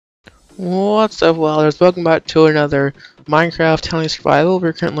What's up, Wilders? Welcome back to another Minecraft Towny Survival.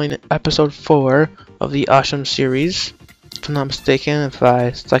 We're currently in episode 4 of the Awesome series. If I'm not mistaken,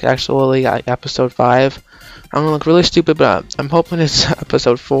 it's like actually episode 5. I'm gonna look really stupid, but I'm hoping it's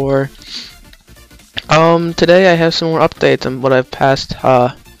episode 4. Today I have some more updates on what I've passed,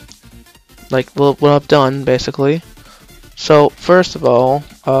 like what I've done, basically. So, first of all,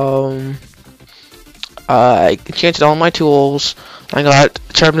 I changed all my tools. I got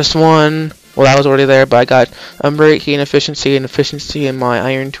sharpness 1. Well, that was already there, but I got breaking efficiency and efficiency in my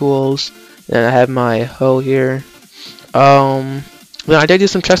iron tools. Then I have my hoe here. Then I did do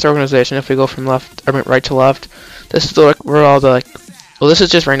some chest organization. If we go from right to left, this is where all the well, this is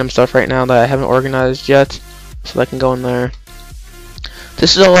just random stuff right now that I haven't organized yet, so I can go in there.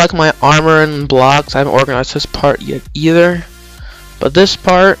 This is all like my armor and blocks. I haven't organized this part yet either. But this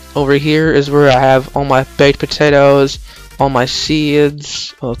part over here is where I have all my baked potatoes, all my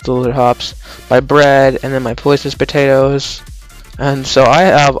seeds, well, those are hops, my bread, and then my poisonous potatoes. And so I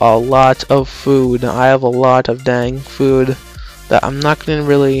have a lot of food. I have a lot of dang food that I'm not going to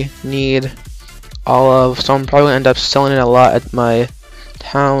really need all of. So I'm probably going to end up selling it a lot at my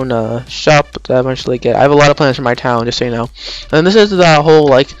town shop that I eventually get. I have a lot of plans for my town, just so you know. And this is the whole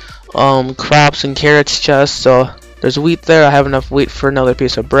like crops and carrots chest. So there's wheat there. I have enough wheat for another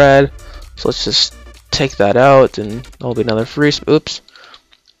piece of bread. So let's just take that out, and there'll be another free. Oops.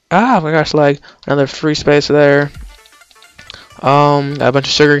 Ah, my gosh, like another free space there. Got a bunch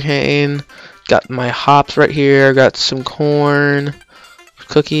of sugar cane. Got my hops right here. Got some corn,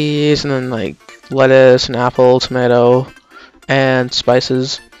 cookies, and then like lettuce and apple, tomato, and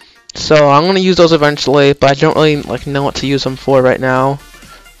spices. So I'm gonna use those eventually, but I don't really like know what to use them for right now.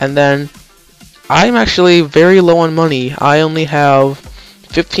 And then I'm actually very low on money. I only have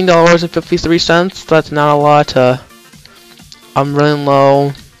 $15.53. That's not a lot. I'm running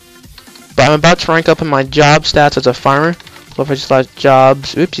low, but I'm about to rank up in my job stats as a farmer. So if I just select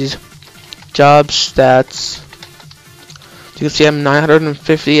jobs, oopsies, job stats, you can see I'm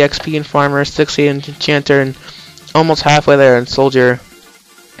 950 XP in farmer, 60 in enchanter, and almost halfway there in soldier.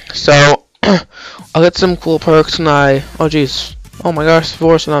 So I'll get some cool perks and oh jeez, oh my gosh, the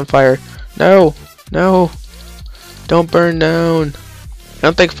forest is on fire. No, no, don't burn down. I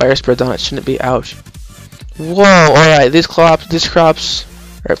don't think fire spreads on it. Shouldn't be. Ouch. Whoa. Alright, these crops.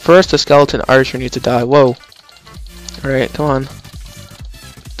 Alright, first the skeleton archer needs to die. Whoa. Alright, come on.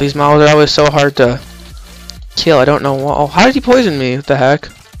 These mobs are always so hard to kill. I don't know. Oh, how did he poison me? What the heck?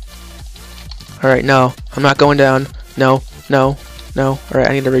 Alright, no. I'm not going down. No, no, no. Alright,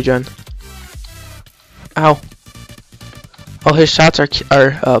 I need to regen. Ow. Oh, his shots are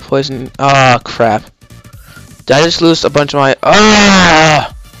poison. Ah, crap. Did I just lose a bunch of my?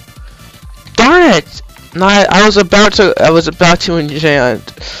 Ah! Darn it! No, I was about to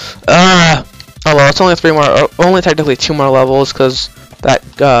enchant. Oh well, it's only 3 more. Only technically 2 more levels, because that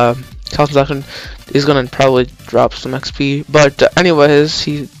concentration is gonna probably drop some XP. But anyways,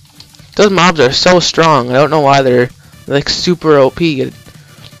 those mobs are so strong. I don't know why they're like super OP. Maybe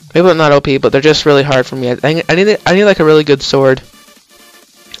they're not OP, but they're just really hard for me. I need like a really good sword.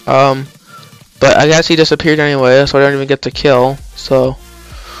 But I guess he disappeared anyway, so I don't even get to kill. So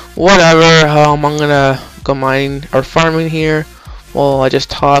whatever. I'm gonna go mining or farming here. Well, I just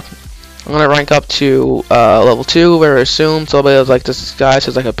talk. I'm gonna rank up to level 2 very soon. So I'll be able to like disguise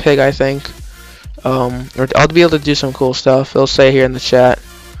as like a pig, I think. Or I'll be able to do some cool stuff. It'll say here in the chat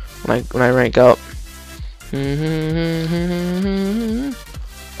when I rank up.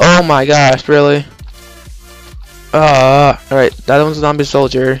 Oh my gosh, really? Alright, that one's a zombie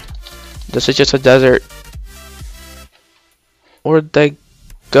soldier. This is just a desert. Where'd they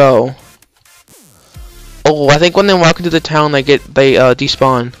go? Oh, I think when they walk into the town, they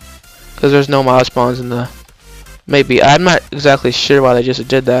despawn, because there's no mob spawns in the. Maybe I'm not exactly sure why they just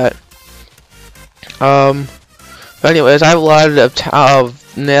did that. But anyways, I have a lot I have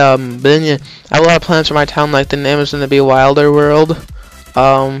a lot of plans for my town. Like the name is gonna be Wilder World.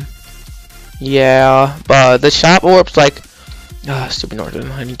 Yeah, but the shop warps like. Stupid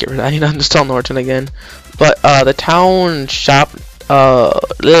Norton. I need to uninstall Norton again. But the town shop,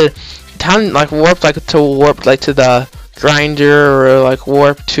 the town like warp like to the grinder, or like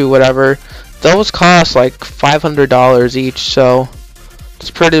warp to whatever. Those cost like $500 each, so it's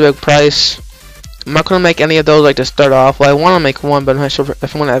a pretty big price. I'm not gonna make any of those like to start off. Well, I want to make one, but I'm not sure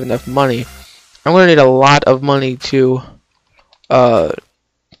if I'm gonna have enough money. I'm gonna need a lot of money to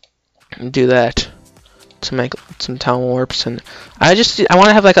do that. To make some town warps, and I want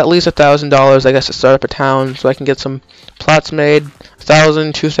to have like at least $1,000, I guess, to start up a town, so I can get some plots made.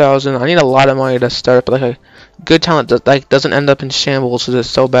 1,000, 2,000. I need a lot of money to start up like a good town that doesn't end up in shambles because it's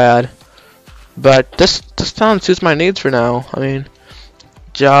so bad. But this town suits my needs for now. I mean,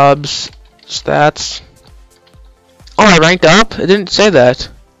 jobs, stats. Oh, I ranked up? It didn't say that.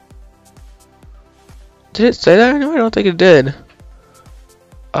 Did it say that? No, I don't think it did.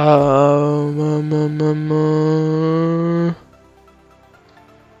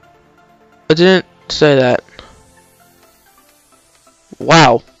 It didn't say that.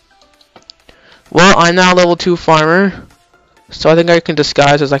 Wow. Well, I'm now level 2 farmer. So I think I can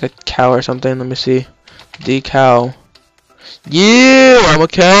disguise as like a cow or something. Let me see. The cow. Yeah, I'm a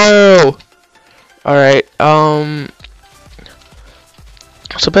cow. Alright,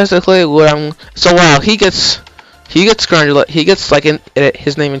 so basically what wow, he gets like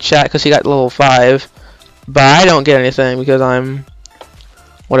his name in chat because he got level 5, but I don't get anything because I'm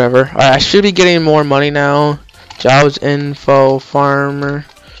whatever. Alright, I should be getting more money now. Jobs info farmer.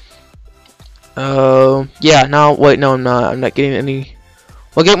 Yeah, now wait, no I'm not. I'm not getting any.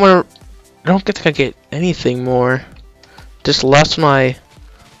 Well, get more. I don't think I get anything more. Just less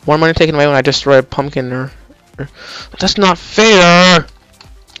more money taken away when I destroy a pumpkin or that's not fair.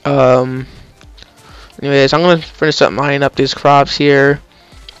 Anyways, I'm gonna finish up mining up these crops here.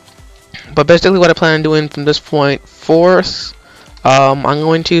 But basically, what I plan on doing from this point forth, I'm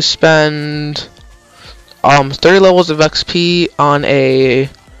going to spend 30 levels of XP on a.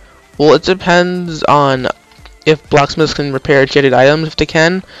 Well, it depends on if blacksmiths can repair jaded items. If they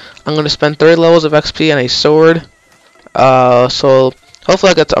can, I'm going to spend 30 levels of XP on a sword. So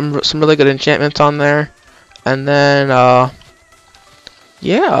hopefully I get some really good enchantments on there. And then,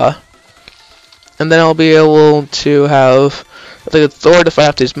 yeah. And then I'll be able to have a good sword to fight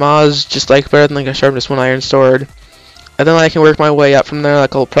off these mobs, just like better than like a sharpness 1 iron sword. And then I can work my way up from there.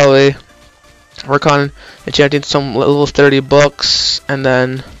 Like I'll probably work on enchanting some level 30 books, and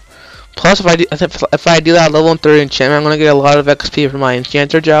then. Plus, if I do that level 30 enchantment, I'm gonna get a lot of XP for my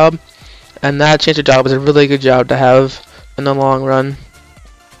enchanter job, and that enchanter job is a really good job to have in the long run.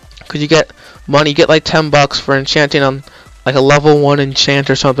 Cause you get money, you get like 10 bucks for enchanting on like a level 1 enchant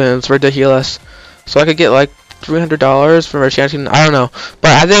or something. It's ridiculous. So I could get like $300 for enchanting. I don't know,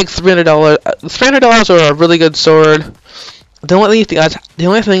 but I think $300 for a really good sword. The only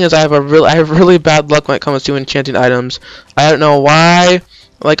thing is I have really bad luck when it comes to enchanting items. I don't know why.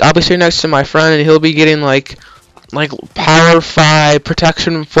 Like, I'll be sitting next to my friend and he'll be getting like power 5,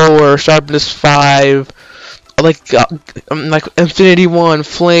 protection 4, sharpness 5, like infinity 1,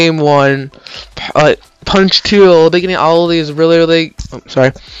 flame 1, punch 2. I'll be getting all of these really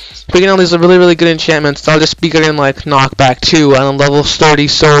good enchantments. So I'll just be getting like knockback 2 on a level 30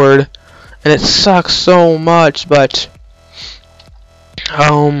 sword, and it sucks so much. But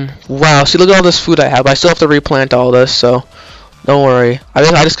wow, see, look at all this food I have. I still have to replant all this, so. Don't worry.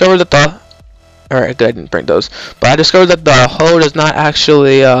 I discovered that the. Alright, good. I didn't bring those, but I discovered that the hoe does not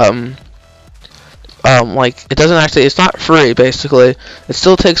actually like it doesn't actually. It's not free. Basically, it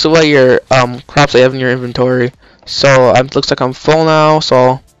still takes away your crops that you have in your inventory. So it looks like I'm full now.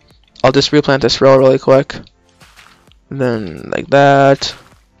 So I'll just replant this row really quick, and then like that.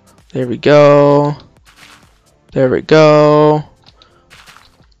 There we go. There we go.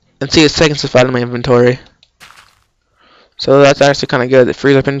 And see, it's taking stuff out of my inventory. So that's actually kind of good. It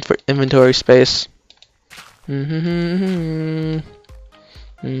frees up inventory space.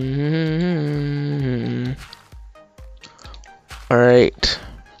 Alright.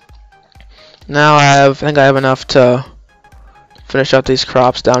 Now I think I have enough to finish up these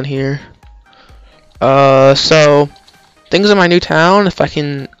crops down here. So things in my new town. If I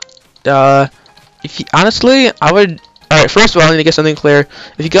can, honestly, I would. Alright, first of all, I need to get something clear.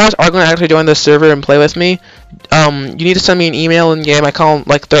 If you guys are going to actually join this server and play with me, you need to send me an email in game. I call them,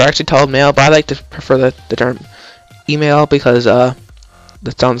 like, they're actually called mail, but I like to prefer the term email because that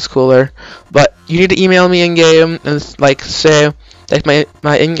sounds cooler. But you need to email me in game and like say like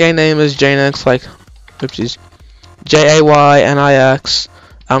my in-game name is Janix, like oopsies, JAYNIX.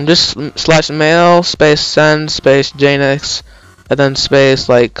 Just /mail space send space Janix, and then space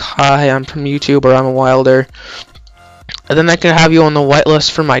like hi, I'm from YouTube or I'm a wilder. And then I can have you on the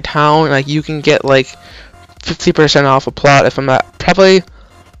whitelist for my town. Like you can get like 50% off a plot if I'm not.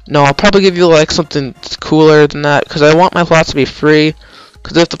 I'll probably give you like something cooler than that because I want my plots to be free.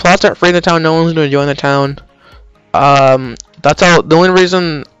 Because if the plots aren't free in the town, no one's going to join the town. That's all. The only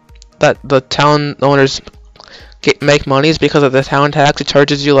reason that the town owners make money is because of the town tax. It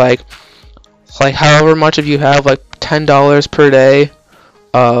charges you like however much of you have, like $10 per day.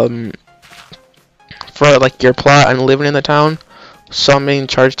 For like your plot and living in the town, so I'm being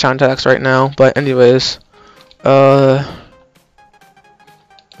charged town tax right now. But anyways, whoa.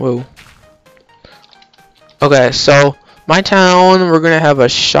 Okay, so my town, we're gonna have a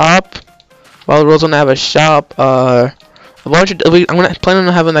shop. Wild World's gonna have a shop. A bunch of I'm gonna plan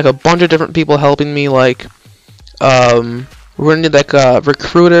on having like a bunch of different people helping me. Like, we're gonna need like a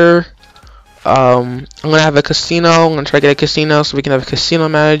recruiter. I'm gonna have a casino. I'm gonna try to get a casino so we can have a casino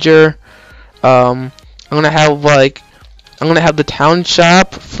manager. I'm gonna have the town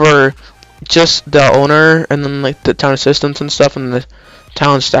shop for just the owner, and then like the town assistants and stuff, and the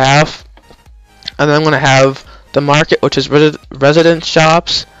town staff. And then I'm gonna have the market, which is resident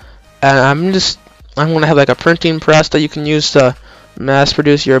shops. And I'm gonna have like a printing press that you can use to mass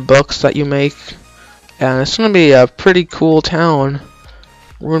produce your books that you make. And it's gonna be a pretty cool town.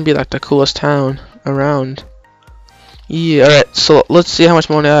 We're gonna be like the coolest town around. Yeah, alright, so let's see how much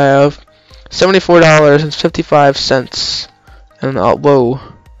money I have. $74.55. And whoa.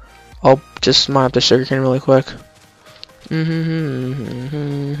 I'll just mine up the sugarcane really quick.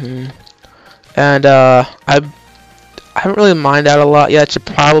 And I haven't really mined out a lot yet. I should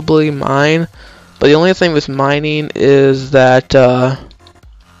probably mine. But the only thing with mining is that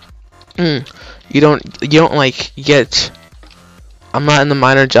you don't like get. I'm not in the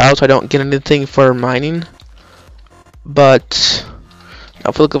miner job, so I don't get anything for mining. But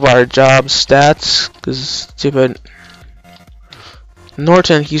if we look at our job stats, because stupid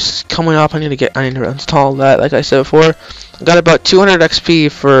Norton, he's coming up. I need to install that. Like I said before, I got about 200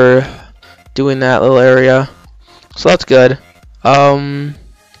 XP for doing that little area, so that's good. I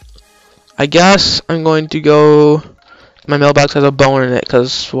guess I'm going to go. My mailbox has a bone in it,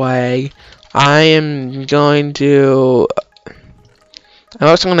 cause swag. I'm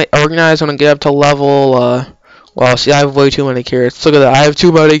also gonna organize when I get up to level. Well, see, I have way too many carrots. Look at that. I have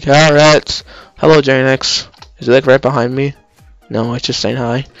too many carrots. Hello, Janix. Is it like right behind me? No, it's just saying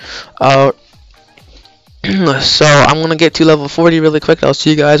hi. So I'm gonna get to level 40 really quick. I'll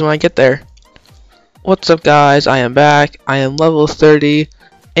see you guys when I get there. What's up, guys? I am back. I am level 30,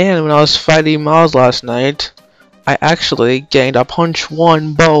 and when I was fighting Miles last night, I actually gained a punch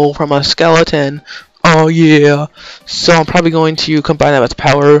 1 bow from a skeleton. Oh yeah! So I'm probably going to combine that with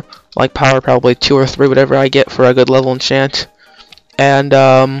power, like power probably 2 or 3, whatever I get for a good level enchant. And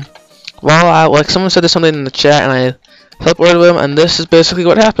like someone said something in the chat, and I teleported him, and this is basically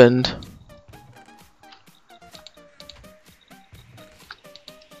what happened.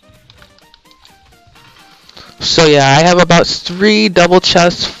 So yeah, I have about 3 double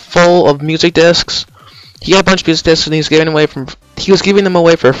chests full of music discs. He got a bunch of music discs, and he was giving them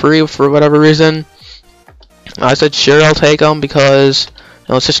away for free for whatever reason. I said sure, I'll take them, because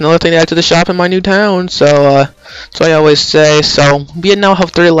it's just another thing to add to the shop in my new town. So that's what I always say. So we now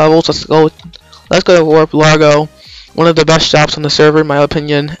have 30 levels. Let's go to Warp Largo, one of the best shops on the server in my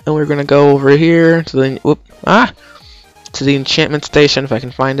opinion. And we're gonna go over here to the the enchantment station if I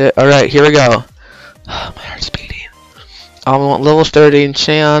can find it. All right, here we go. My heart's beating. We want level 30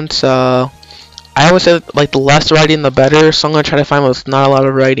 enchants. I always say like the less writing the better, so I'm gonna try to find one with not a lot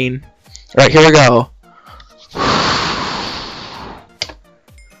of writing. All right, here we go.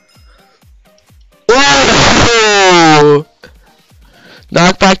 Whoa!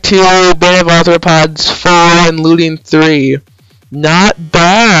 Knockback 2, Bane of Arthropods 4, and Looting 3. Not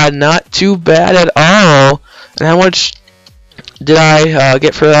bad, not too bad at all. And how much did I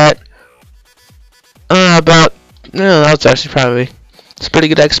get for that? That's actually probably it's pretty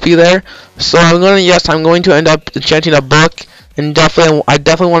good XP there. So I'm going to end up enchanting a book, and I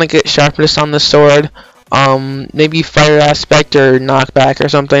definitely want to get sharpness on this sword. Maybe fire aspect or knockback or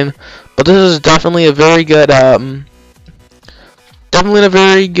something. But this is definitely a very good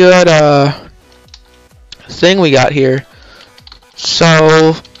thing we got here.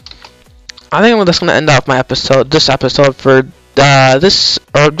 So I think I'm just gonna end off this episode for this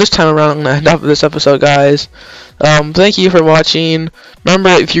time around. I'm gonna end off this episode, guys. Thank you for watching. Remember,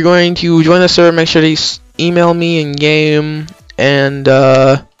 if you're going to join the server, make sure to email me in game. And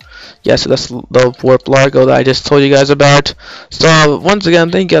yeah, so that's the Warp Largo that I just told you guys about. So once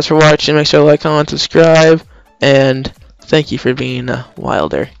again, thank you guys for watching. Make sure to like, comment, subscribe, and thank you for being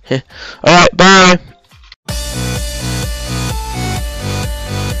wilder. Alright, bye.